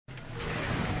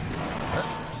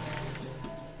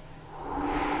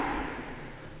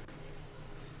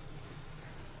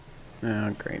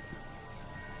Oh, great.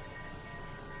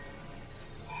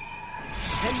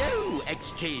 Hello,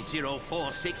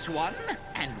 XJ0461,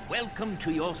 and welcome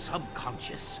to your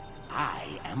subconscious.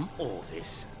 I am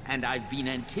Orvis, and I've been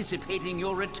anticipating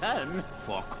your return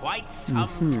for quite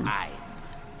some time.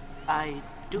 I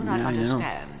do not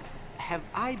understand. Have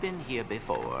I been here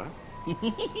before?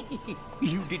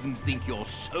 You didn't think your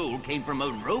soul came from a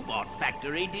robot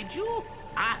factory, did you?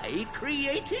 I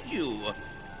created you.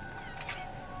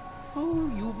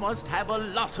 Oh, you must have a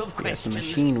lot of questions. Yes,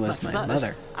 the machine was but my first,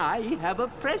 mother. I have a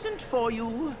present for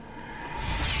you.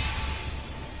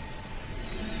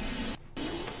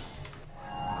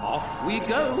 Off we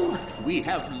go. We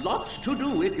have lots to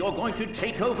do if you're going to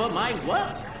take over my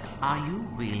work. Are you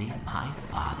really my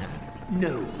father?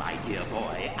 No, my dear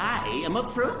boy. I am a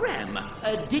program,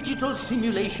 a digital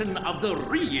simulation of the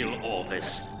real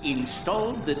Orvis,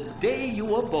 installed the day you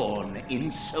were born in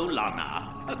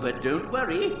Solana. But don't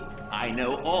worry, I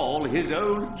know all his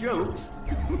old jokes.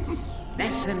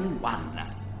 Lesson 1.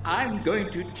 I'm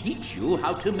going to teach you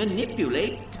how to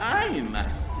manipulate time.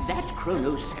 That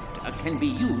chronoscepter can be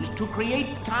used to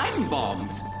create time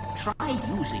bombs. Try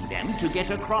using them to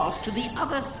get across to the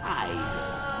other side.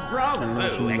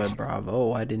 Bravo,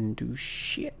 Bravo, I didn't do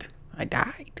shit. I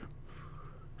died.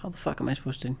 How the fuck am I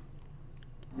supposed to...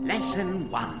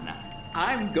 Lesson 1.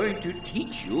 I'm going to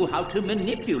teach you how to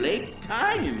manipulate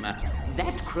time.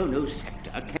 That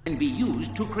chronoscepter can be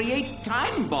used to create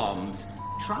time bombs.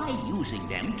 Try using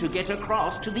them to get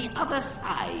across to the other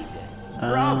side.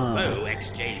 Bravo,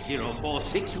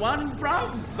 XJ0461,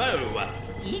 bravo!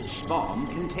 Each bomb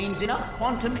contains enough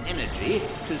quantum energy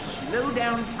to slow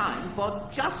down time for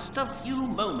just a few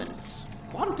moments.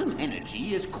 Quantum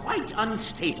energy is quite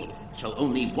unstable, so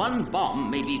only one bomb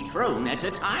may be thrown at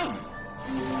a time.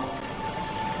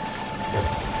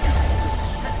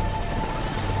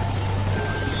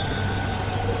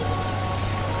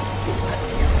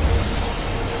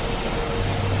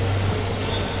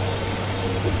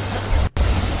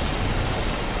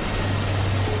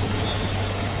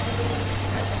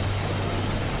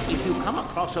 If you come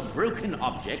across a broken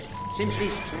object, simply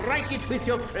strike it with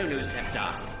your chronoscepter.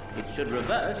 It should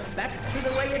reverse back to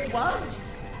the way it was.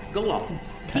 Go on,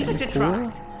 give it a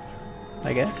try.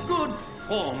 I guess. Good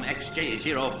form,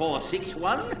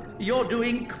 XJ0461. You're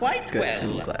doing quite Good, well.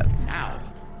 I'm glad. Now,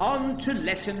 on to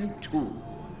lesson 2.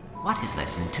 What is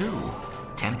lesson 2?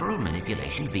 Temporal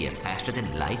manipulation via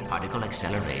faster-than-light particle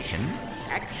acceleration?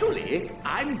 Actually,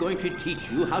 I'm going to teach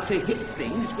you how to hit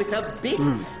things with a big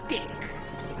stick.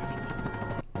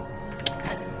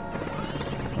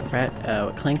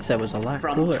 What Clank said was a lot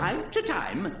From cooler. time to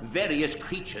time, various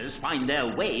creatures find their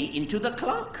way into the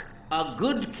clock. A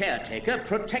good caretaker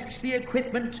protects the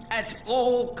equipment at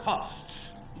all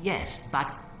costs. Yes,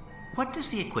 but what does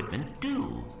the equipment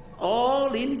do?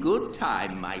 All in good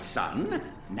time, my son.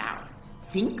 Now,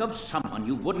 think of someone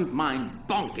you wouldn't mind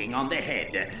bonking on the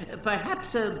head.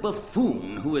 Perhaps a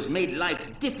buffoon who has made life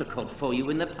difficult for you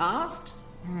in the past.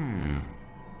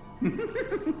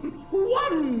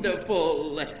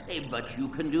 Wonderful! But you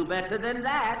can do better than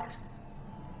that.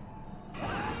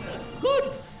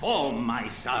 Good form, my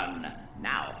son.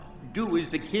 Now, do as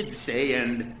the kids say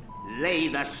and lay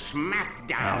the smack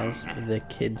down. As the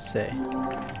kids say.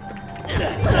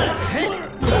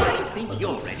 I think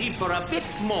you're ready for a bit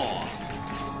more.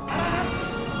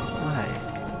 Why?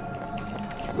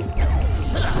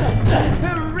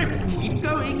 Terrific! Keep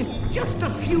going. Just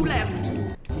a few left.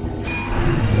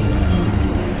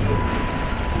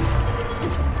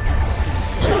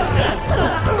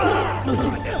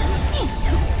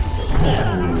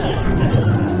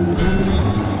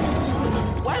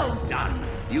 Well done.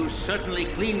 You certainly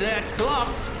cleaned their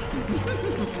clocks.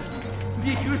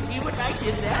 Did you see what I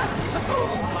did there?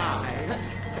 Oh my.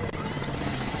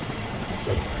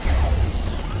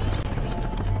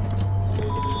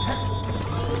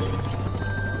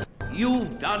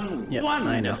 You've done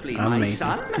wonderfully, my amazing.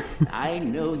 son. I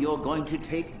know you're going to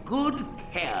take good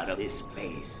care of this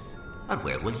place. But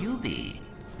where will you be?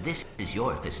 This is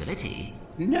your facility.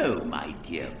 No, my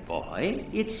dear boy,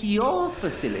 it's your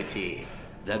facility.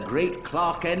 The great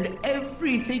clock and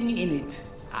everything in it,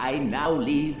 I now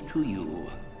leave to you.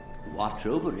 Watch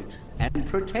over it and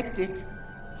protect it.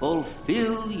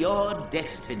 Fulfill your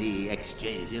destiny,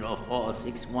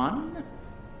 XJ0461.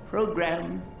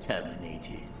 Program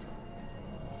terminated.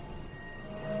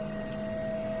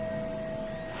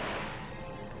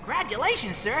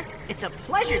 Congratulations, sir. It's a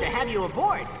pleasure to have you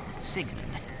aboard. Sigmund,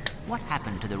 what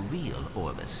happened to the real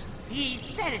Orvis? He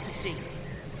said it's a secret.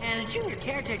 And a junior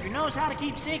caretaker knows how to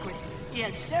keep secrets.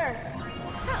 Yes, sir.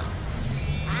 Huh.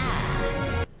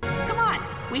 Come on,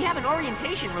 We have an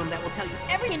orientation room that will tell you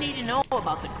everything you need to know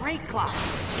about the Great Clock.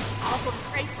 It's also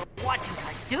great for watching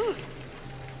cartoons.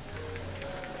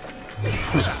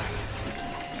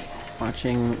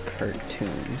 Watching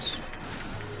cartoons.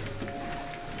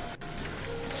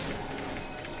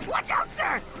 Watch out,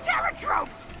 sir!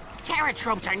 Terratropes!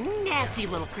 Terratropes are nasty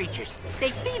little creatures.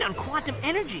 They feed on quantum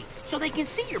energy, so they can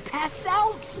see your past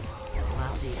selves.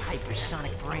 Lousy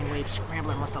hypersonic brainwave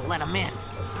scrambler must have let them in.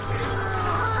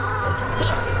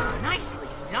 Nicely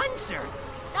done, sir.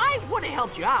 I would have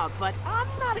helped you out, but I'm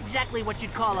not exactly what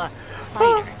you'd call a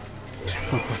fighter.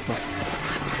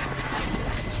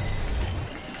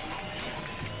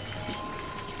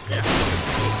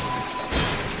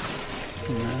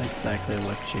 Not exactly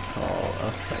what you call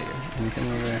a fighter. Anything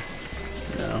over there?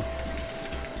 No.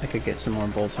 I could get some more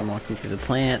bolts from walking through the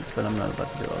plants, but I'm not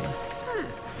about to do all that.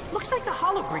 Looks like the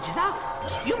hollow bridge is out.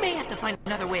 You may have to find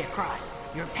another way across.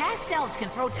 Your past selves can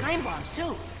throw time bombs,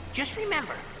 too. Just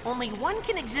remember, only one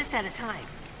can exist at a time.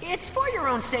 It's for your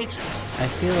own safety. I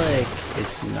feel like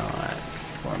it's not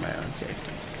for my own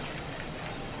safety.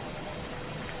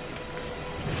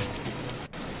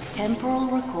 Temporal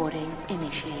recording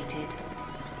initiated.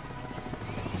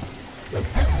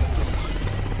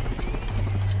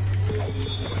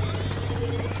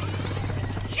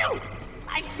 Shoot!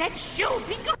 I said shoot!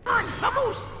 Be gone!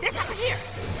 Vamos! There's something here!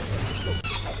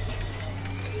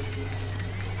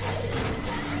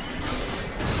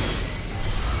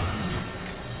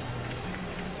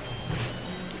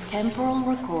 Temporal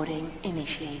recording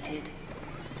initiated.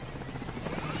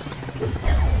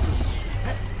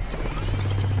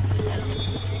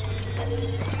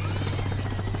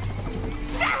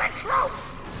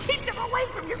 Terratropes! Keep them away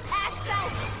from your past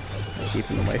self! Keep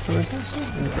them away from my past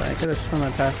self? I could have sworn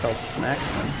my past self smacked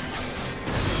them.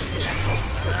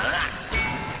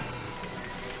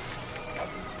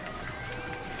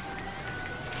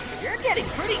 You're getting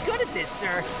pretty good at this,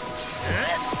 sir.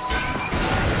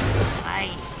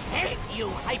 I hate you,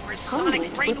 hypersonic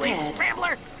brainwave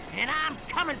scrambler, and I'm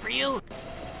coming for you.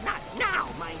 Not now,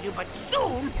 mind you, but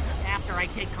soon, after I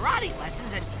take karate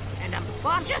lessons, and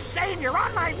well, I'm just saying you're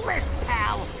on my list,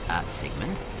 pal.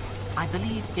 Sigmund, I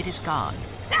believe it is gone.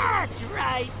 That's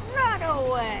right, run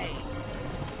away.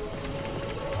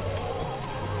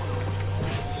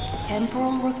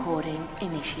 Temporal recording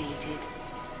initiated.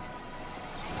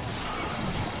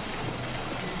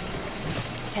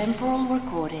 Temporal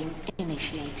recording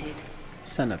initiated.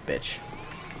 Son of a bitch.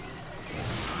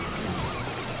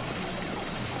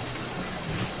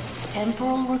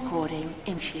 Temporal recording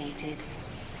initiated.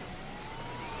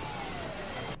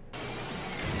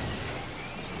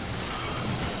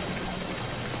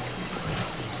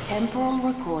 Temporal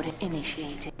recording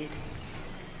initiated.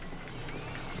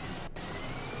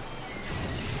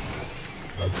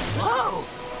 Whoa!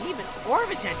 Even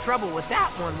Orvis had trouble with that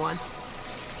one once.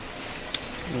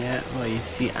 Yeah, well, you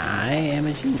see, I am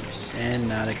a genius and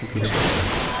not a computer program.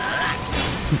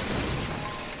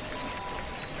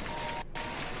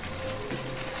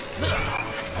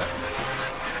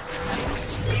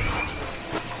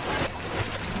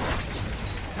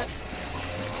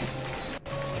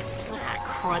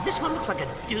 Crud, this one looks like a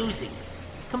doozy.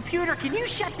 Computer, can you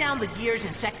shut down the gears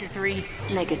in Sector 3?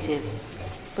 Negative.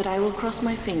 But I will cross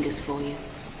my fingers for you.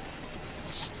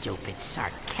 Stupid,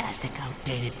 sarcastic,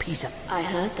 outdated piece of... I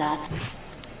heard that.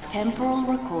 Temporal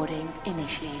recording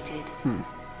initiated.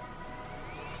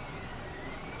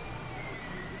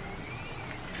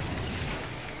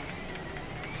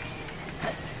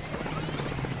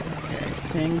 Okay, I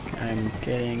think I'm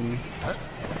getting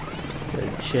the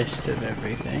gist of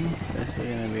everything. This is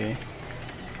gonna be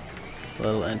a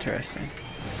little interesting.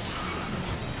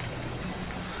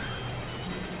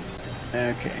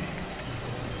 Okay.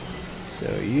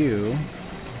 So you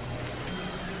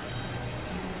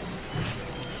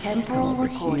Temporal come over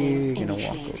recording here, you're gonna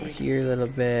initiated. walk over here a little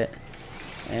bit,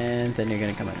 and then you're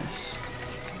gonna come on this.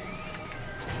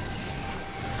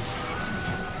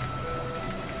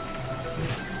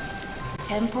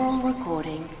 Temporal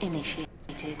recording initiated.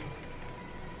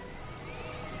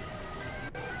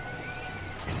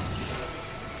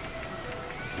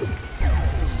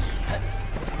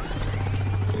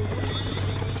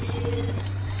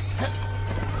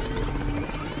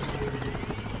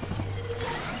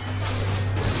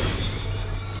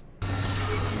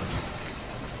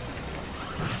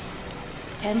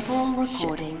 Temporal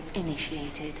recording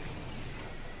initiated.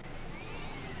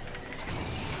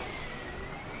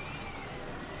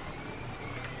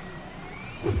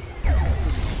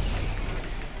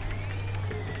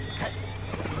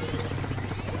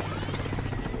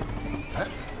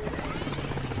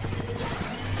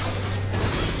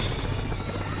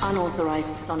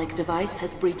 Unauthorized sonic device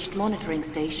has breached monitoring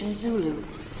station Zulu.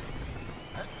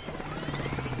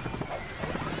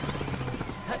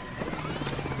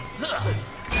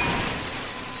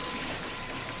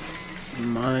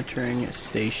 Monitoring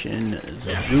station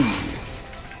Zulu.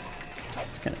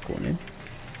 Kind of cool name.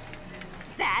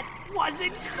 That was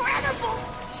incredible!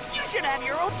 You should have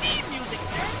your own theme music,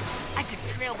 sir! I could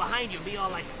trail behind you and be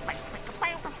all like...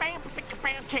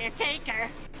 Caretaker!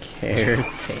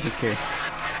 Caretaker.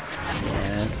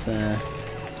 Yeah, that's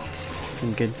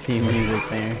some good theme music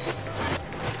there.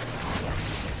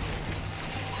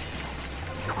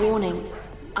 Warning.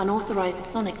 Unauthorized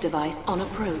sonic device on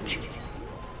approach.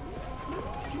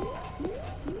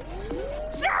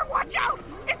 Sir, watch out!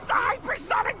 It's the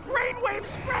hypersonic brainwave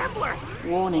scrambler!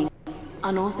 Warning.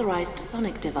 Unauthorized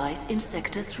sonic device in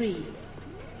Sector 3.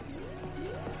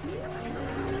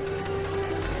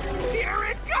 Here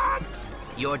it comes!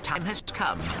 Your time has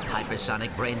come, hypersonic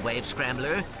brainwave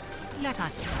scrambler. Let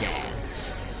us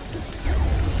dance.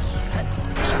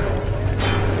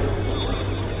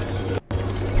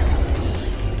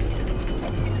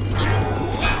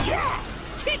 Yeah!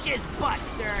 Kick his butt,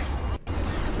 sir!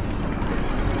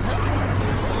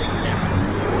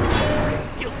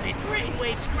 Stupid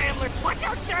brainwave scrambler! Watch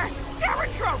out, sir! Terror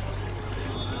tropes!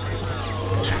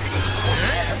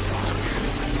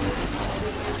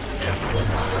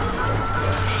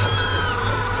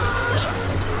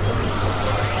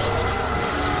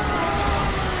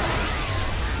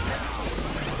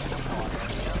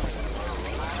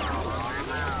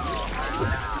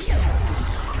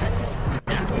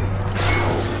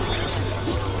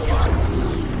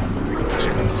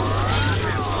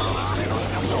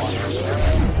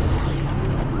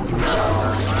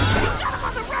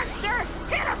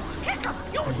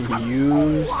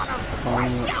 Use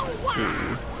Kung Fu.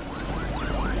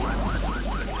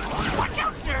 Watch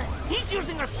out, sir! He's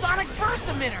using a sonic burst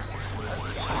emitter!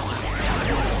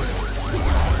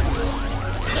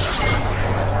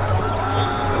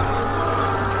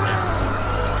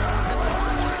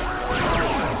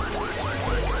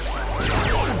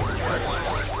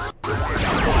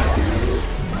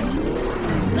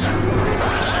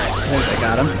 I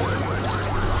got him.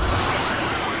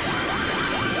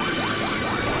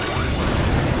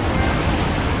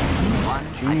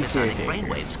 Hypersonic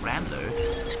brainwave scrambler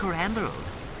scrambled.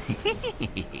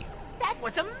 That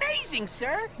was amazing,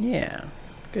 sir! Yeah.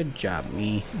 Good job,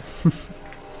 me.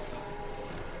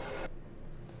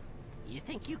 You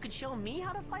think you could show me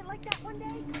how to fight like that one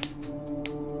day?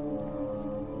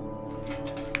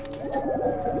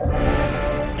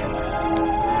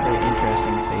 Very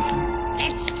interesting station.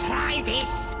 Let's try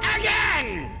this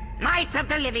again! Night of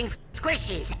the Living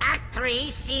Squishies, Act 3,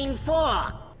 Scene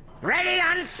 4. Ready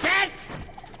on set?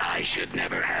 I should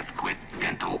never have quit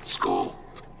dental school.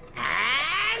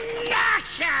 And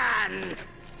action!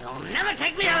 You'll never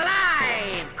take me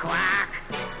alive, Quack!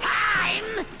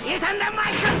 Time is under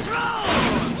my control!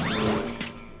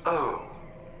 Oh,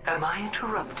 am I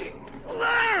interrupting?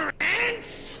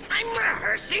 Lawrence! I'm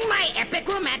rehearsing my epic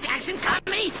romantic action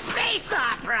comedy space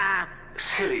opera!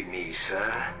 Silly me,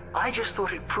 sir. I just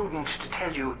thought it prudent to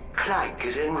tell you Clank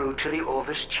is en route to the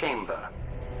Orvis chamber.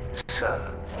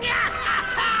 Sir.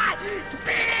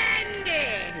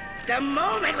 Splendid! The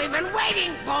moment we've been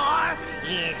waiting for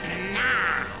is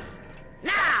now.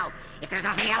 Now, if there's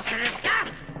nothing else to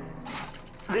discuss.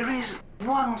 There is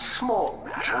one small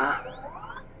matter.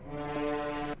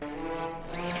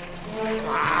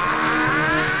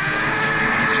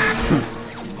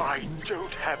 I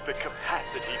don't have the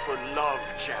capacity for love,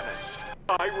 Janice.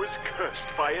 I was cursed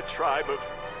by a tribe of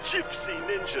gypsy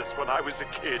ninjas when I was a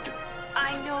kid.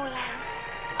 I know, Lamb.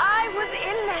 I was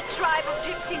in that tribe of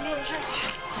gypsy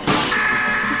ninjas.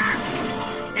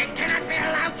 They cannot be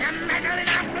allowed to meddle in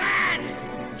our plans!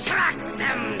 Track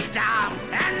them down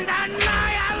and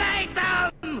annihilate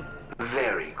them!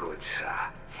 Very good, sir.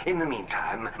 In the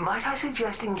meantime, might I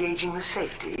suggest engaging the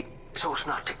safety so as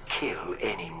not to kill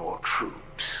any more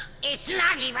troops? It's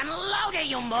not even loaded,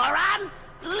 you moron!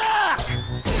 Look!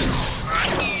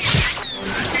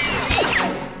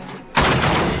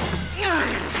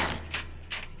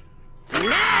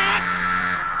 Next!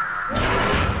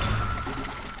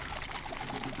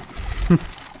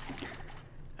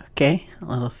 Okay, a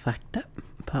little fucked up,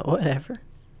 but whatever.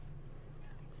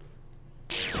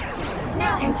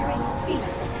 Now entering Vela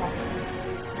Sector.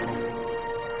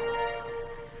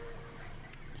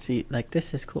 See, like,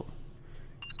 this is cool.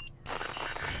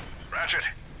 Ratchet,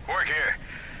 Quark here.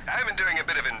 I've been doing a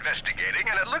bit of investigating,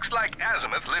 and it looks like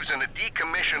Azimuth lives in a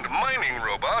decommissioned mining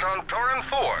robot on Torin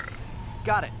 4.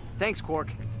 Got it. Thanks,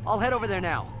 Quark. I'll head over there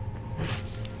now.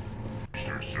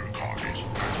 Mr. Sirkani's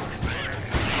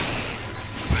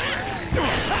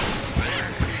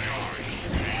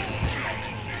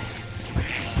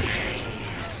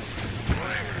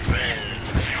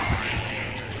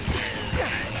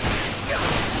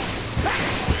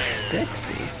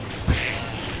sexy.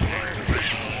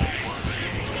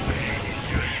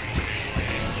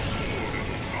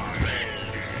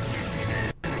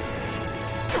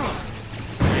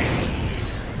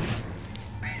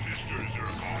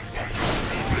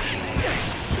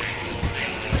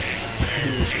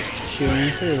 He's just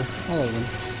chewing through all of them.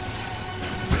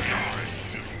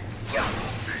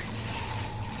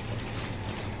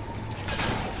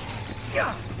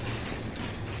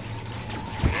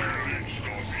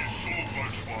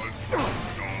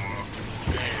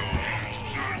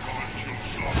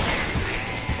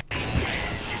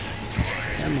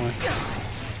 Come on.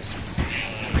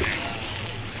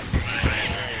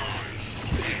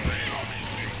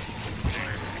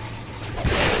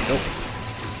 Nope.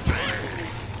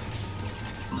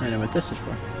 I know what this is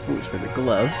for. Ooh, it's for the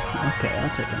glove. Okay, I'll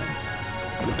take it.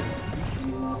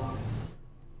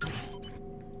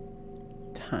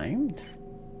 Timed.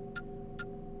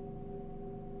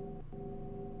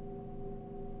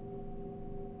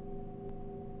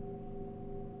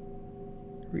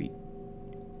 Read.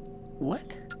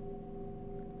 What?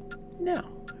 No.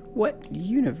 What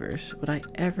universe would I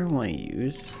ever want to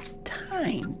use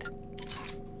timed?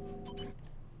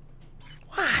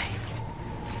 Why?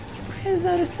 Why is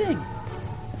that a thing?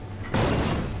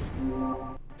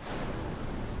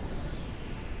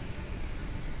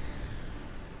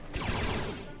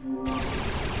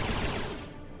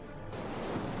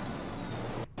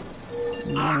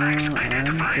 No,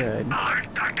 I'm good.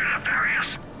 Dr.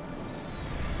 Nefarious.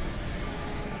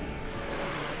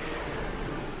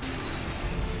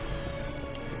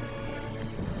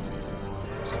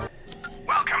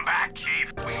 Welcome back,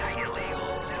 Chief.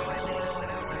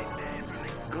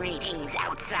 Greetings,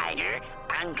 outsider.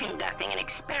 I'm conducting an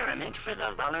experiment for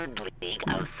the Lullard League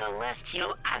of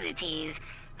Celestial Oddities.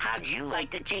 How'd you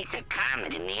like to chase a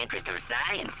comet in the interest of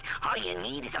science? All you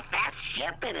need is a fast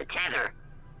ship and a tether.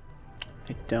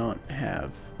 I don't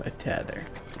have a tether.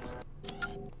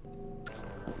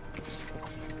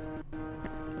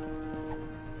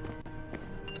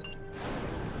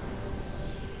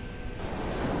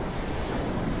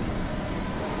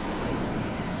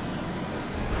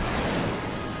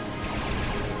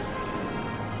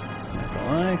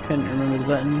 I couldn't remember the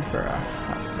button for a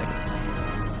hot second.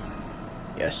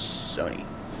 Yes, Sony.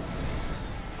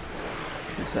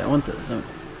 Yes, I want those. I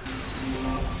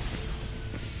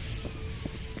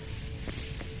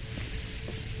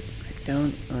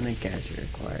don't own a gadget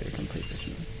required to complete this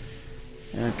move.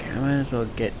 Okay, I might as well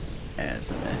get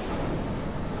Azimuth.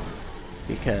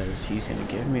 Because he's gonna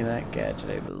give me that gadget.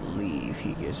 I believe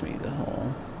he gives me the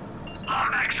whole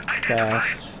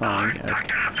fast find.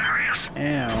 Okay.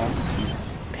 Ow.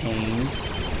 Pain.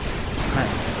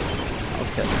 I'll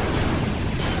kill you.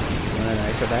 Wanna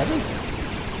knife so badly?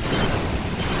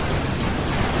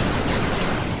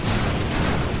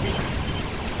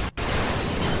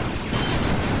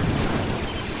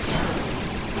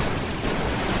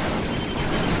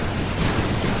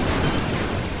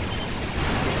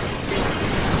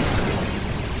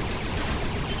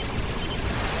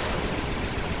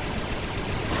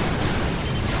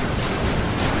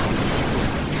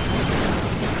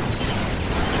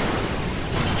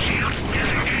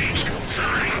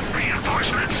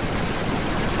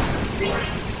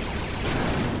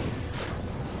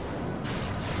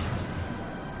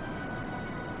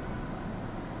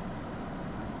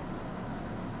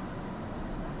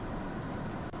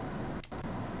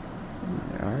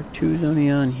 Two's only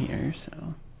on here,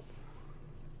 so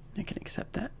I can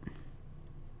accept that.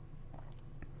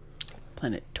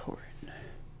 Planet Tauren.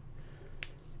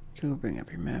 Go bring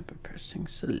up your map by pressing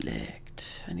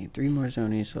select. I need 3 more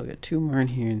zonies, so I'll get 2 more in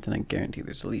here, and then I guarantee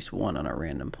there's at least 1 on a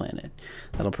random planet.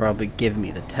 That'll probably give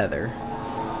me the tether.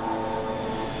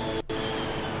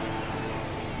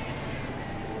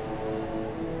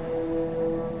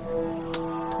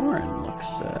 Tauren looks,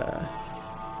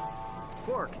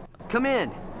 Quark, come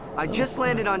in. I just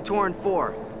landed on Tauren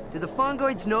 4. Do the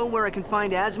Fongoids know where I can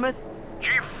find Azimuth?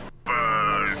 Chief,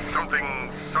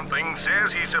 something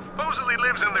says he supposedly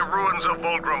lives in the ruins of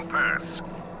Volgrim Pass.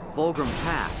 Volgrim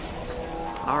Pass.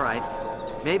 Alright.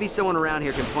 Maybe someone around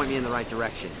here can point me in the right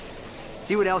direction.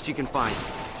 See what else you can find.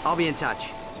 I'll be in touch.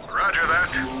 Roger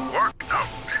that. Work out.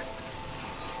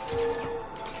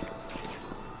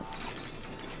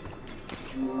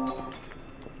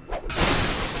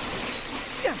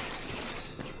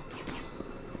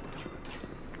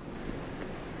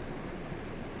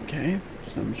 okay,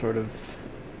 some sort of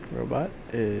robot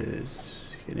is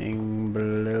getting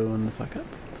blown the fuck up.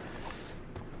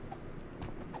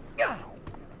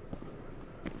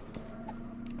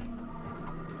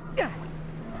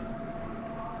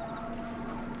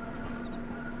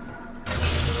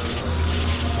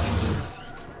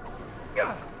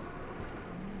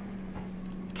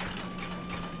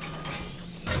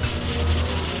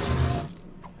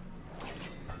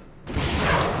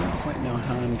 know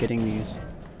how I'm getting these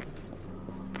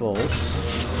bolts.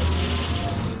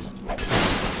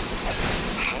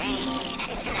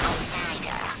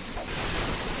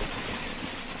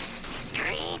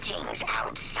 Greetings,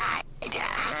 outsider.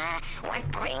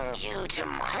 What brings you to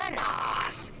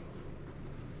Molinoth?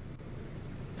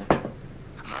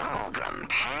 Vulgrim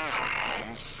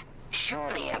Pass?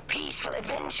 Surely a peaceful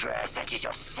adventurer such as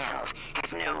yourself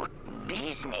has no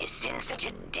business in such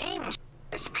a dangerous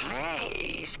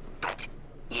place. But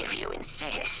if you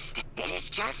insist, it is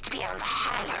just beyond the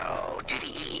hollow to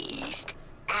the east.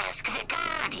 Ask the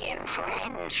Guardian for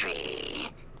entry.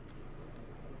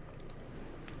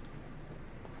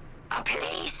 A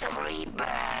place of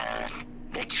rebirth.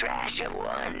 The trash of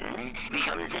one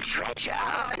becomes the treasure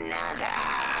of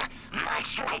another.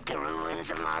 Much like the ruins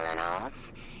of Molinoth.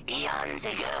 Eons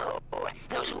ago,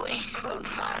 those wasteful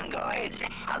Fongoids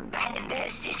abandoned their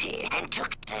city and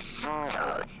took the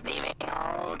soil, leaving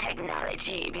all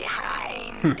technology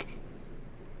behind.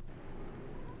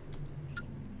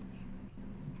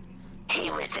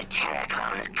 He was the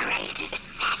Terraclone's greatest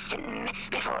assassin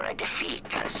before a defeat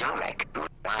on Zorak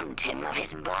robbed him of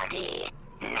his body.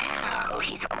 Now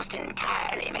he's almost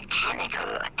entirely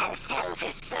mechanical and sells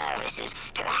his services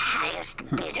to the highest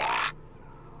bidder.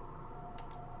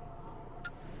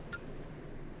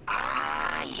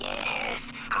 Ah,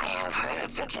 yes, I have heard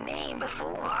such a name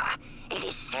before. It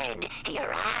is said he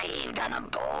arrived on a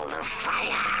ball of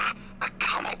fire. A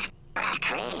comet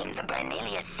claimed the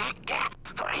Bernelia sector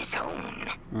for his own.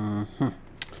 Mm-hmm.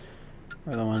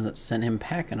 We're the ones that sent him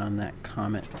packing on that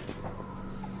comet.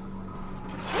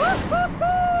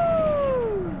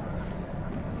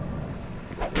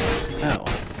 Oh.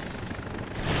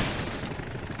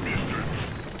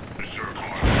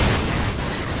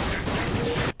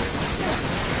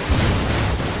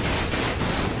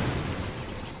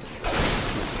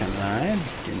 I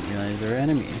didn't realize they were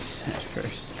enemies at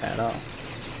first, at all.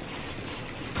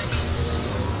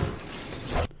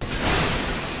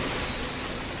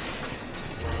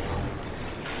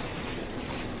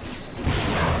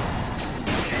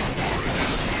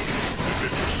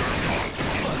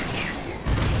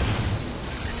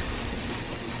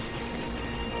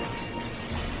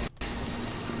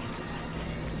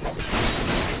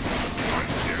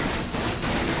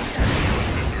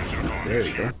 There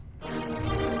we go.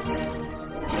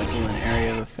 An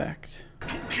area of effect.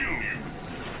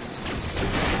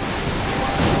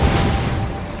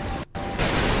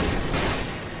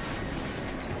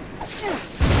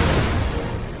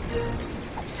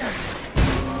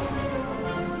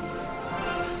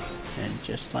 And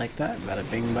just like that, bada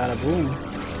bing, bada boom.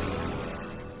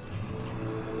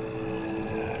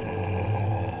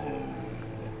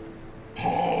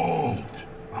 Halt,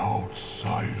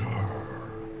 outsider.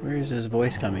 Where is his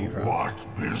voice coming from? What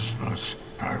business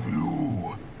have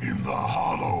you in the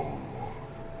hollow?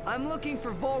 I'm looking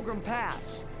for Vulgrim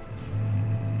Pass.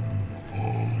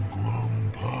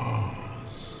 Vulgrim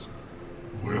Pass,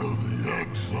 where the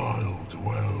exile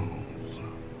dwells.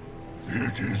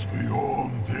 It is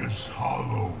beyond this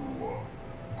hollow.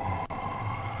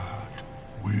 But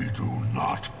we do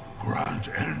not grant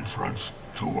entrance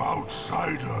to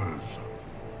outsiders.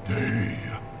 They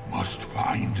must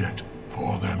find it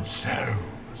for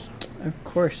themselves. Of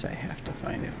course I have to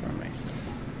find it for myself.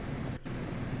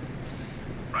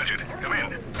 Ratchet, come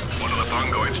in. One of the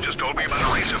Fongoids just told me about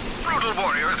a race of brutal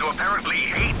warriors who apparently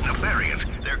hate Nefarians.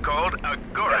 They're called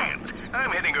Agorians.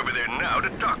 I'm heading over there now to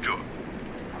talk to them.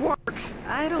 Quark,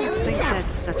 I don't think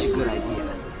that's such a good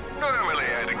idea. Normally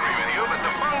I'd agree with you, but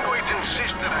the Fongoids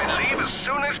insist that I leave as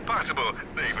soon as possible.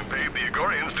 They even paid the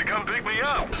Agorians to come pick me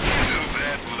up. Isn't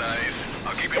that nice?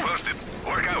 I'll keep you posted.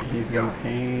 Work out. You've been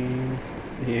paying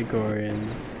the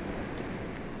Agorians.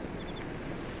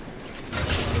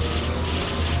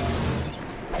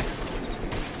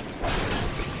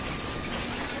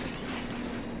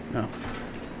 No.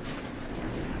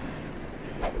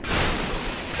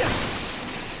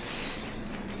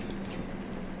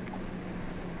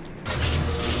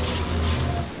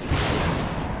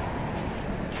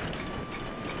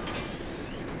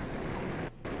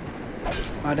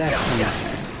 Oh, that's nice.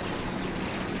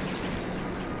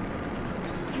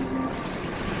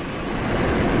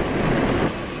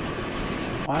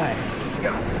 Why?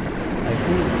 Like,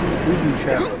 who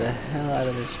travel the hell out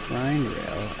of this grind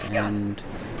rail? And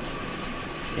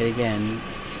yet again,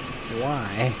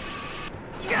 why?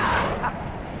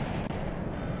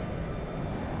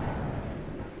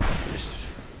 Just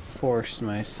forced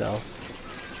myself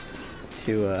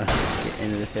to get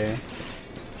into this area.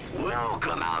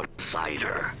 Welcome,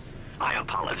 outsider. I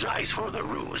apologize for the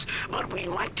ruse, but we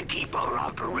like to keep our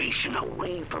operation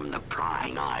away from the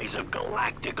prying eyes of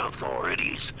galactic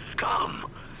authorities.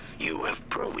 Come, you have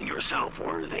proven yourself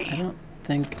worthy. I don't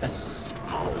think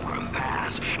Fulgrim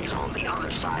Pass is on the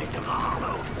other side of the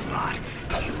hollow, but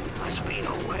you must be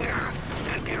aware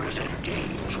that there is a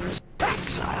dangerous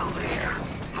exile there.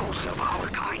 Most of our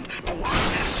kind do our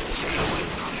best to stay away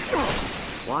from it.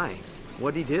 Why?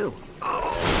 What'd he do?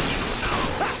 Oh, you know.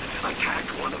 Attacked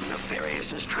one of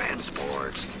Nefarious's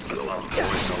transports. Blew up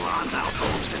Salon's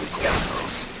outpost in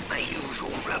Corvos. The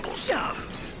usual rebel stuff.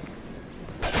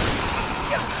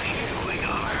 Here we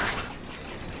are.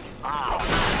 Oh,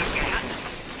 not again.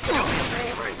 Do me a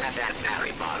favor and get that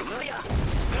battery bottom, will ya?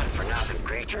 Good-for-nothing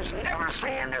creatures never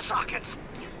stay in their sockets.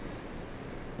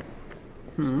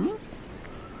 Wonderful.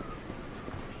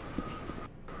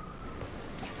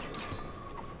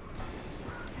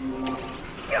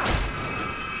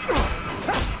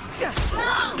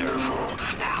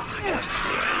 Now, just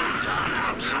stand on,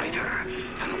 outsider,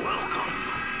 and welcome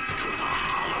to the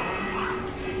Hollow.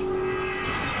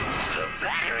 The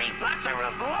battery bots are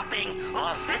revolting.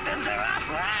 All systems are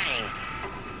offline.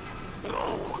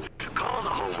 Oh, call the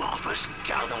home office.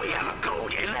 Tell them we have a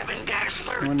code 11-13.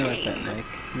 I wonder what that like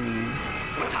means.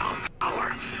 Without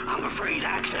power, I'm afraid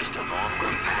access to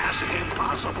Fulgrim Pass is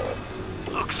impossible.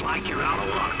 Looks like you're out of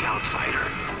luck, outsider.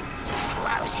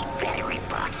 Lousy battery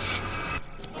bots.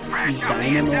 Fresh off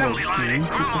the assembly line.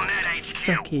 Call on that What the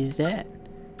fuck is that?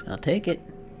 I'll take it.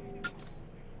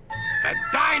 The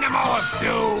Dynamo of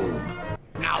Doom!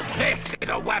 Now this is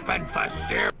a weapon for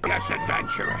serious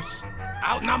adventurers.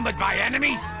 Outnumbered by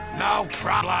enemies? No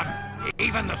problem.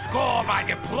 Even the score by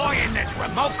deploying this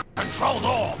remote-controlled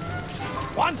orb.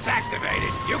 Once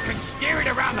activated, you can steer it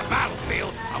around the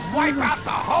battlefield and wipe out the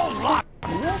whole lot.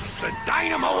 The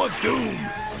Dynamo of Doom.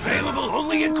 Available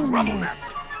only at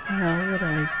RubbleNet. How would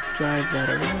I drive that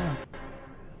around?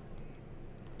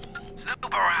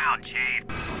 Snoop around, Chief.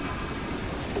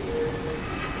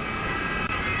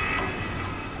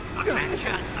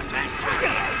 Attention, better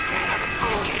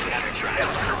try to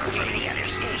cover for the other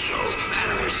stations.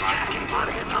 We're stacking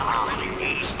to the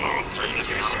holiday steering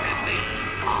tasers.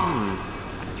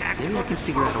 Maybe I can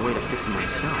figure out a way to fix it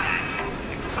myself.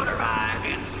 Could arrive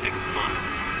in 6 months.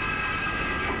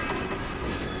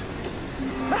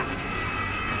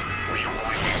 We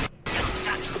warned this. Don't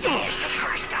touch stairs the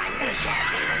first time this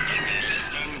happened. Did you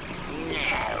listen?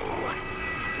 No.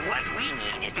 What we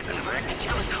need is to convert the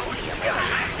telecodium to the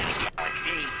rest of the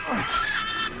galaxy.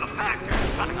 The factor is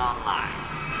coming online.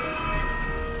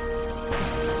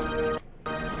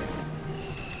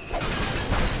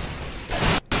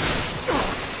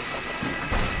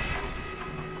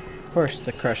 Of course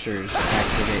the crushers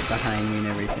activate behind me and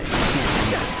everything. I can't do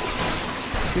that.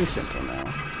 Too simple now.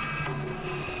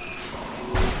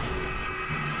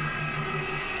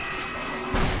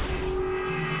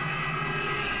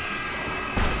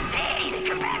 Hey, the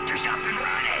compactor's up and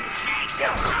running. Thanks,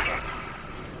 outsider.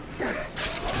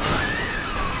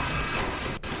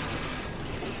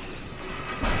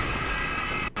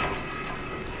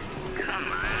 Come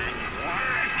on,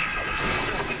 work.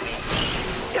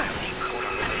 Code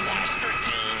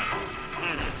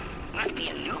 11-13. Must be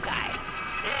a new guy.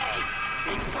 Hey,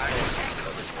 big part of the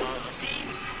technical disposal team.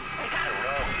 I got a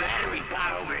rogue battery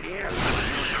bot over here. You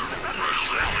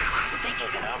think you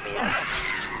can help me out?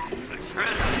 The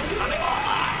shredder is coming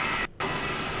online.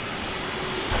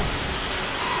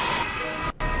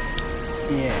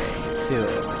 Yay, 2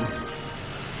 of them.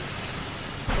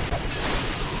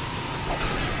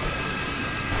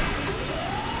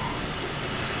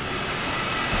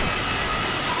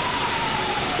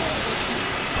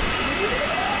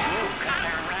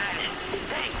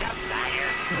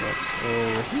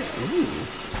 Over here. Ooh.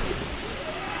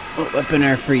 What weapon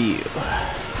are for you?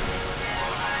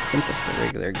 I think it's a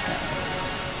regular gun.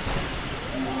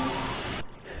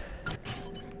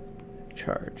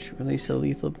 Charge. Release a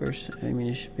lethal burst of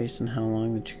ammunition based on how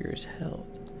long the trigger is held.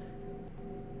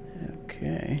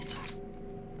 Okay.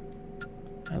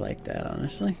 I like that,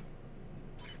 honestly.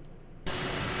 So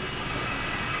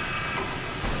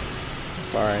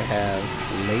far I have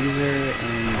laser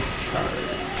and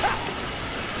charge.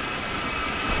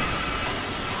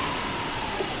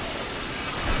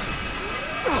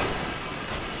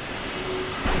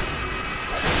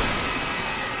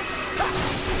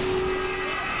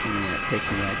 Takes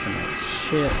me back to my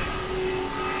ship.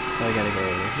 So I gotta go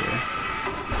over here.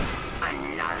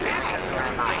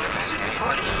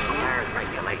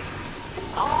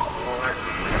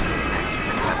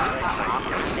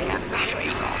 Battery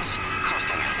vaults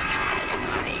costing us time and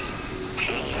money.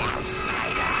 Hey,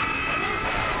 outsider.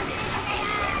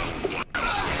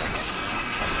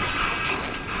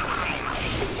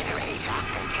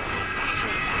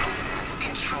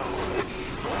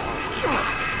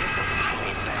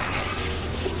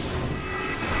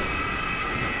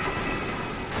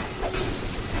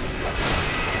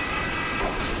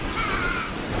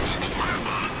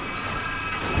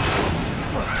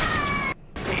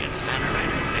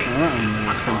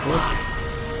 simple.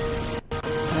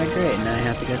 Oh great, now I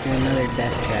have to go through another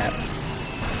death trap.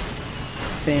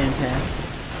 Fantastic.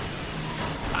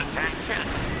 Attention!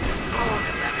 Code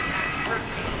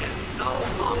 11-13 is no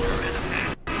longer in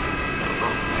effect. The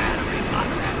rope battery must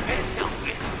have been dealt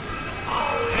with.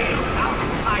 All hail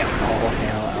outsider! All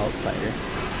hail outsider.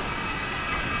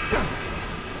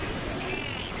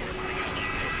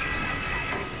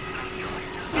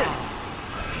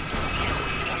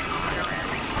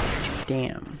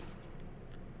 Damn.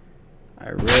 I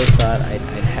really thought I'd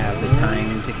have the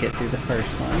time to get through the first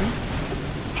one.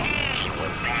 Hey, we're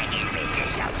back in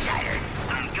business, outsider.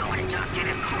 I'm going to talk to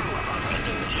the crew about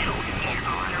making you an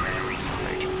honorary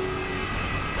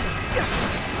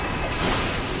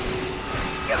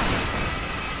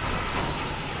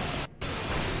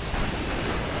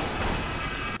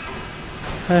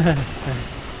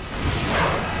sword.